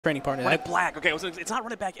training partner. Right, Black. Okay, it's not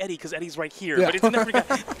Runitbackeddie because Eddie's right here, yeah. but it's never got.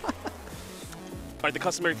 All right, the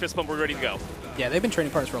customary fist bump. We're ready to go. Yeah, they've been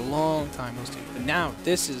training partners for a long time, those two. But now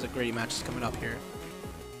this is a great match that's coming up here.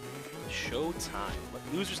 Showtime.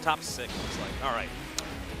 Losers top 6. Looks like. All right.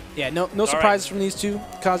 Yeah, no surprises from these two.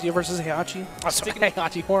 Kazuya versus Heihachi. Oh, sorry,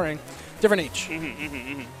 Heihachi, Hwoarang. Different age.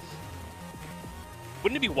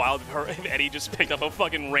 Wouldn't it be wild if Eddie just picked up a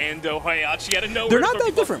fucking rando Heihachi out of nowhere? They're not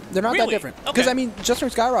that different. They're not that different. Because, Okay. I mean, Just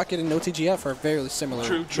Ring Skyrocket and OTGF are very similar.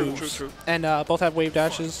 True. And both have wave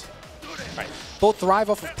dashes. Right. Both thrive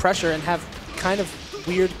off of pressure and have kind of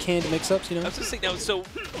weird canned mix-ups, you know? I was going to say, now, so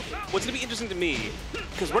what's going to be interesting to me,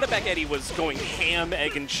 because Runitbackeddie was going ham,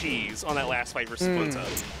 egg, and cheese on that last fight versus Plota.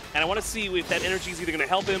 And I want to see if that energy is either going to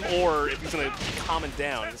help him or if he's going to calm him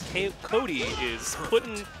down. Kodee is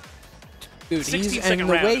putting... Dude, and the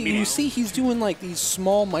way you see he's doing like these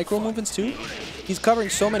small micro movements too, he's covering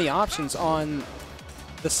so many options on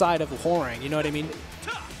the side of Hwoarang, you know what I mean?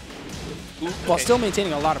 While still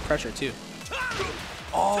maintaining a lot of pressure too.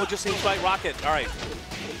 Oh, just seems like Rocket. All right.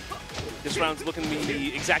 This round's looking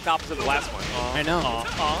the exact opposite of the last one. I know.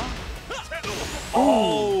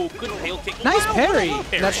 Oh, good hail kick. Nice parry.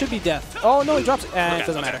 That should be death. Oh, no, he drops it. It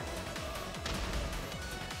doesn't matter.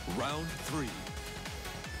 Round 3.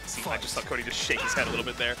 See, I just saw Kodee just shake his head a little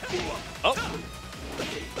bit there. Oh.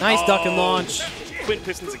 Nice duck and launch. Twin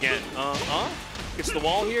pistons again. Gets the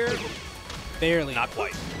wall here. Barely. Not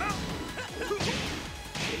quite.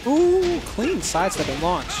 Ooh, clean sidestep and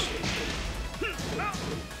launch.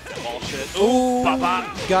 Ball shit. Ooh,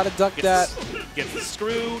 pop. Gotta duck that. Gets the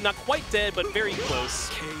screw. Not quite dead, but very close.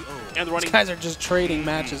 KO. And the running. These guys are just trading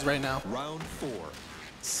matches right now. Round 4.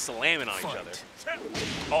 Slamming on each other.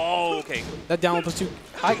 Oh, okay. That down +2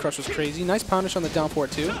 high crush was crazy. Nice punish on the down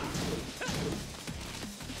forward too.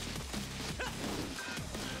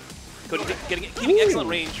 Keeping excellent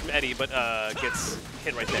range from Eddie, but gets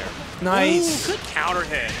hit right there. Nice. Ooh, good counter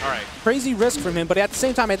hit. All right. Crazy risk from him, but at the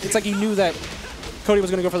same time, it's like he knew that Kodee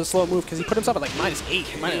was going to go for the slow move because he put himself at like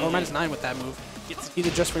 -8 or -9 with that move. Either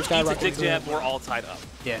Just Ring Skyrocket. It's a dig jab or all tied up.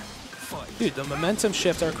 Yeah. Dude, the momentum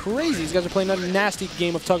shifts are crazy. These guys are playing a nasty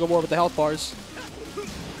game of tug of war with the health bars.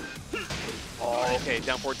 Oh, okay.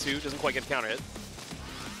 Down forward 2. Doesn't quite get counter hit.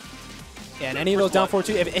 Yeah, and any of those down forward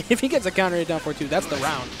 2, if he gets a counter hit down forward 2, that's the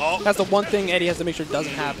round. Oh. That's the one thing Eddie has to make sure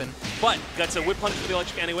doesn't happen. But got a whip punch to the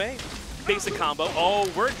electric anyway. Basic combo. Oh,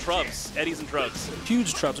 we're in trubs. Eddie's in trubs.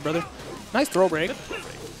 Huge trubs, brother. Nice throw break.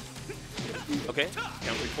 Okay.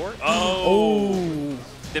 Down 3-4. Oh.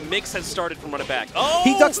 The mix has started from running back. Oh!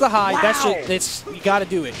 He ducks the high. Wow. That shit, you got to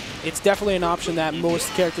do it. It's definitely an option that most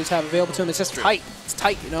characters have available to him. It's just tight. It's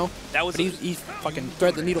tight, you know? That was but he fucking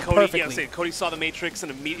threaded the needle perfectly. Yeah, Kodee saw the Matrix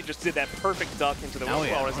and immediately just did that perfect duck into the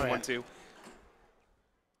 1-2.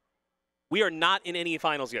 We are not in any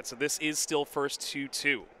finals yet, so this is still first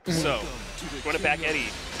 2-2. So, Runitbackeddie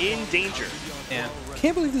in danger. Yeah.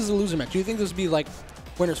 Can't believe this is a loser match. Do you think this would be like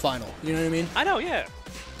winner's final? You know what I mean? I know, yeah.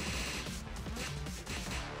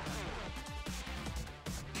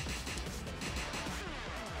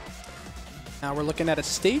 Now we're looking at a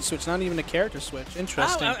stage switch, not even a character switch.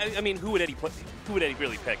 Interesting. I mean, who would Eddie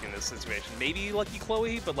really pick in this situation? Maybe Lucky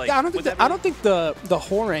Chloe, but like. Yeah, I don't think the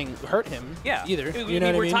Hwoarang hurt him. Yeah. Either. You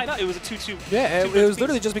know know what I mean? Tied up. It was a 2-2. Yeah, it was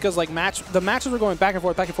literally just because like the matches were going back and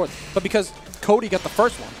forth, but because Kodee got the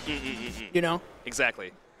first one. You know.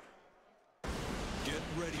 Exactly. Get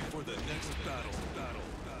ready for the next battle.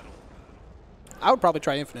 I would probably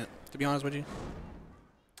try Infinite, to be honest with you.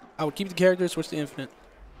 I would keep the character, switch to Infinite.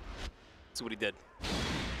 That's what he did.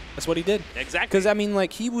 That's what he did. Exactly. Because I mean,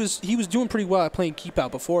 like he was doing pretty well at playing keep out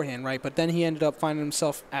beforehand, right? But then he ended up finding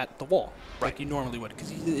himself at the wall, like he normally would, because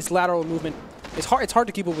his lateral movement. It's hard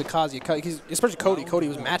to keep up with Kazuya, especially Kodee. Kodee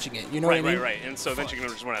was matching it. You know what I mean? Right. And so then you're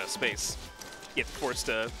gonna just run out of space. Get forced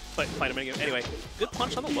to fight him again. Anyway, good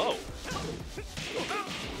punch on the low.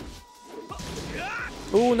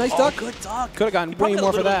 Ooh, nice duck. Good duck. Could have gotten way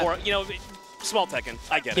more for that. You know, small Tekken.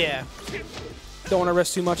 I get it. Yeah. Don't want to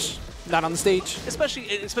risk too much. Not on the stage. Especially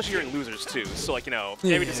you're in losers too. So like, you know,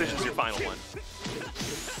 every decision's your final one.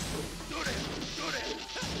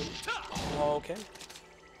 Okay. A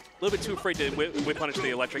little bit too afraid to whip punish the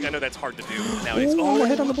electric. I know that's hard to do nowadays. Ooh,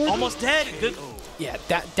 hit on the board. Almost dead. Good. Yeah,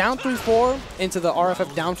 down 3-4 into the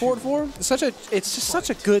RFF down forward 4. It's just such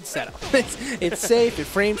a good setup. It's safe. It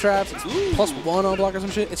frame traps. It's +1 on block or some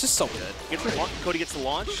shit. It's just so good. Kodee gets the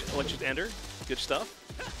launch. Electric ender. Good stuff.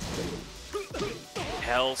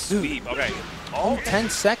 Hell sweep. Okay. Oh, 10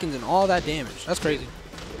 seconds and all that damage. That's crazy.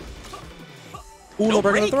 Ooh, no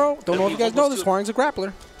break on the throw. Don't know if you guys know this. Hwoarang's a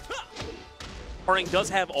grappler. Hwoarang does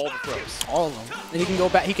have all the throws. All of them. And he can go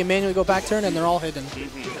back. He can manually go back turn, and they're all hidden.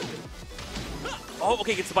 Oh,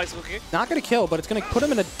 okay, gets the bicycle kick. Not going to kill, but it's going to put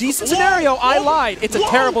him in a decent scenario. I lied. It's a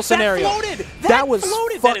terrible scenario. That was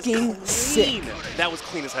fucking sick. That was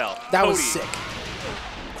clean as hell. That was sick.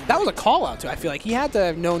 That was a call out too. I feel like he had to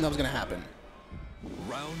have known that was going to happen.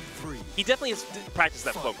 Round 3. He definitely has practiced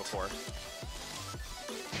that poke before.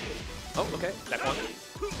 Oh, okay. That one.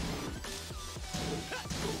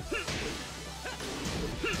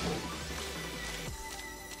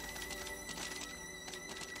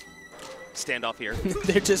 Standoff here.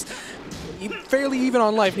 They're just fairly even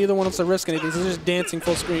on life. Neither one wants to risk anything. So they're just dancing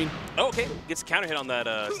full screen. Oh, okay. Gets a counter hit on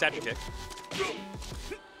that statue kick.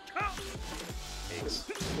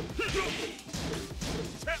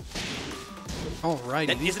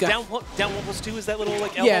 Alrighty. Is it down 1+2? Is that little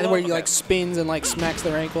like elbow? Yeah, where he like spins and like smacks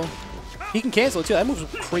their ankle. He can cancel it too. That move's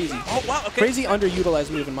crazy. Oh wow, okay. Crazy underutilized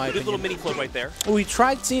move in my opinion. Good little mini float right there. Well, we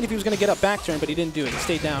tried seeing if he was going to get up back turn, but he didn't do it. He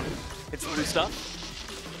stayed down. Hits the blue stuff.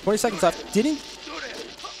 20 seconds left. Didn't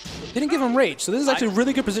give him rage. So this is actually a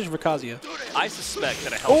really good position for Kazuya. I suspect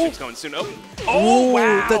that a hell streak's going soon. Oh,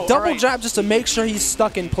 wow. The double jab just to make sure he's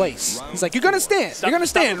stuck in place. He's like, you're going to stand. You're going to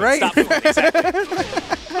stand, right? Stop moving.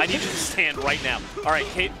 Exactly. I need you to stand right now. All right,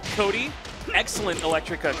 Kodee, excellent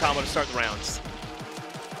electric combo to start the rounds.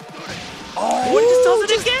 Oh, he just does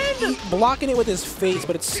it again! Blocking it with his face,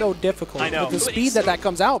 but it's so difficult. I know. With the speed that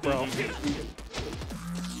comes out, bro.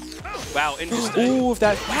 Wow, and just ooh, if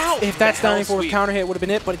that's down for a counter hit would have been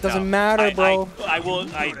it, but it doesn't matter, bro. I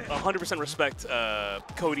 100% respect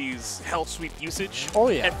Kodee's hell sweep usage. Oh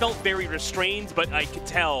yeah. It felt very restrained, but I could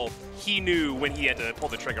tell he knew when he had to pull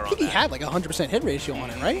the trigger on that. He had like 100% hit ratio on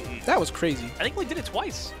it, right? That was crazy. I think we did it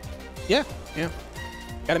twice. Yeah, yeah.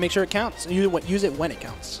 Got to make sure it counts. Use it when it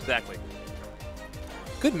counts. Exactly.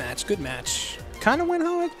 Good match, good match. Kind of went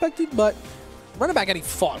how I expected, but Runitbackeddie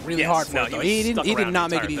fought really hard for it, though. He did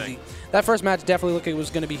not make it easy. That first match definitely looked like it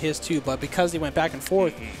was going to be his, too, but because they went back and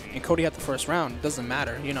forth and Kodee had the first round, it doesn't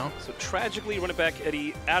matter, you know? So tragically,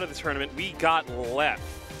 Runitbackeddie out of the tournament. We got left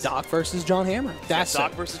Doc versus John Hammer. That's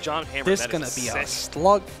Doc versus John Hammer. This is going to be a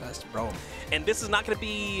slugfest, bro. And this is not going to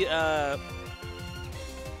be, I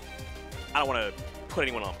don't want to put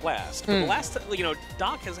anyone on blast, but the last,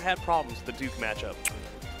 Doc has had problems with the Duke matchup.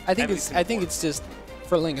 I think it's just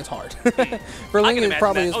for Ling it's hard. For Ling it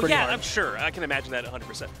probably is pretty hard. I'm sure. I can imagine that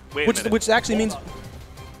 100%. Which actually means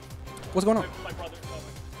what's going on? My brother.